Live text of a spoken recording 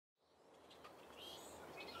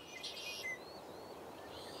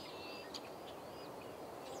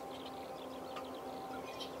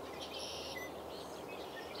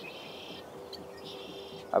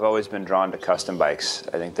I've always been drawn to custom bikes.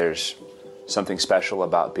 I think there's something special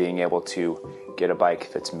about being able to get a bike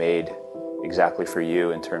that's made exactly for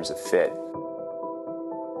you in terms of fit.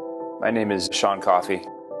 My name is Sean Coffey.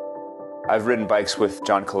 I've ridden bikes with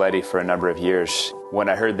John Caletti for a number of years. When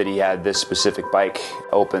I heard that he had this specific bike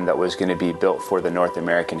open that was going to be built for the North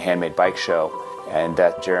American Handmade Bike Show, and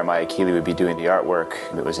that Jeremiah Kille would be doing the artwork,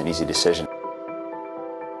 it was an easy decision.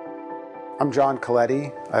 I'm John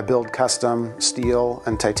Caletti. I build custom steel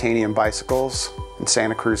and titanium bicycles in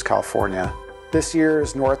Santa Cruz, California. This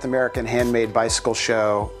year's North American Handmade Bicycle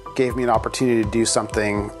Show gave me an opportunity to do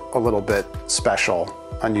something a little bit special,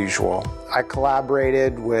 unusual. I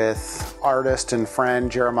collaborated with artist and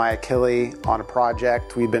friend Jeremiah Kille on a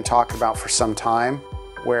project we've been talking about for some time,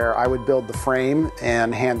 where I would build the frame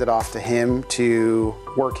and hand it off to him to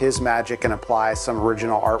work his magic and apply some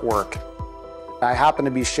original artwork. I happened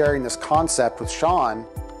to be sharing this concept with Sean,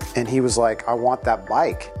 and he was like, I want that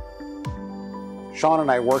bike. Sean and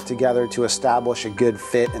I worked together to establish a good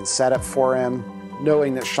fit and setup for him,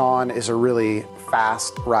 knowing that Sean is a really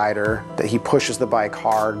fast rider, that he pushes the bike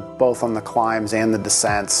hard, both on the climbs and the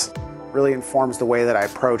descents. Really informs the way that I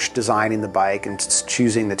approach designing the bike and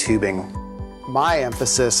choosing the tubing. My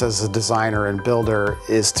emphasis as a designer and builder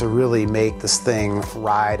is to really make this thing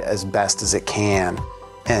ride as best as it can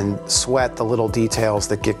and sweat the little details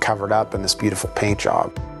that get covered up in this beautiful paint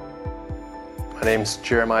job. My name's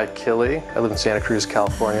Jeremiah Kille. I live in Santa Cruz,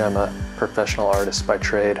 California. I'm a professional artist by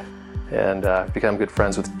trade, and I've become good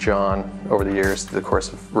friends with John over the years through the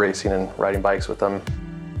course of racing and riding bikes with him.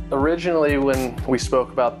 Originally, when we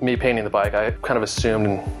spoke about me painting the bike, I kind of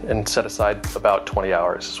assumed and set aside about 20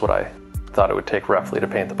 hours is what I thought it would take roughly to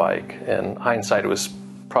paint the bike. In hindsight, it was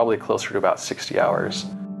probably closer to about 60 hours.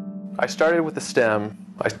 I started with the stem.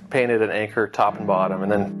 I painted an anchor top and bottom,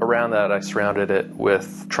 and then around that I surrounded it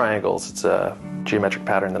with triangles. It's a geometric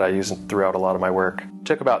pattern that I use throughout a lot of my work. It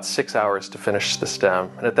took about 6 hours to finish the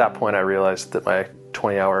stem, and at that point I realized that my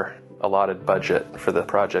 20-hour allotted budget for the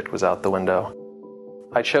project was out the window.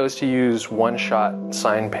 I chose to use one-shot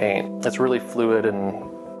sign paint. It's really fluid and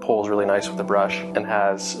pulls really nice with the brush and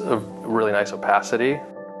has a really nice opacity.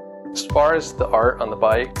 As far as the art on the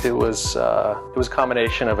bike, it was a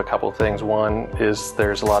combination of a couple of things. One is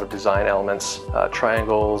there's a lot of design elements,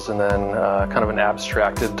 triangles, and then kind of an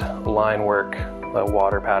abstracted line work, a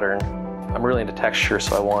water pattern. I'm really into texture,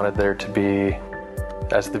 so I wanted there to be,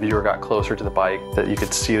 as the viewer got closer to the bike, that you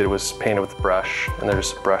could see that it was painted with brush, and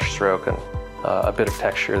there's brush stroke and a bit of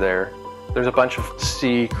texture there. There's a bunch of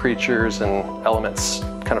sea creatures and elements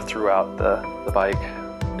kind of throughout the bike.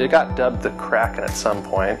 It got dubbed the Kraken at some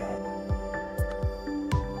point.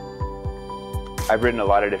 I've ridden a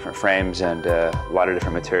lot of different frames and a lot of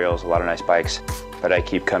different materials, a lot of nice bikes, but I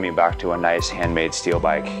keep coming back to a nice handmade steel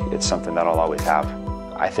bike. It's something that I'll always have.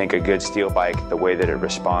 I think a good steel bike, the way that it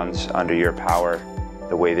responds under your power,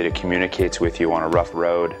 the way that it communicates with you on a rough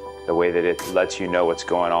road, the way that it lets you know what's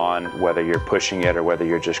going on, whether you're pushing it or whether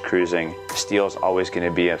you're just cruising, steel's always going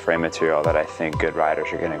to be a frame material that I think good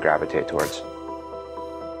riders are going to gravitate towards.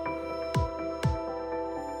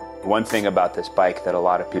 One thing about this bike that a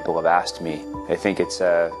lot of people have asked me, they think it's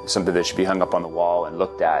something that should be hung up on the wall and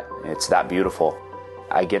looked at. It's that beautiful.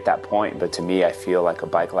 I get that point, but to me I feel like a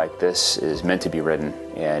bike like this is meant to be ridden,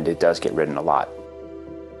 and it does get ridden a lot.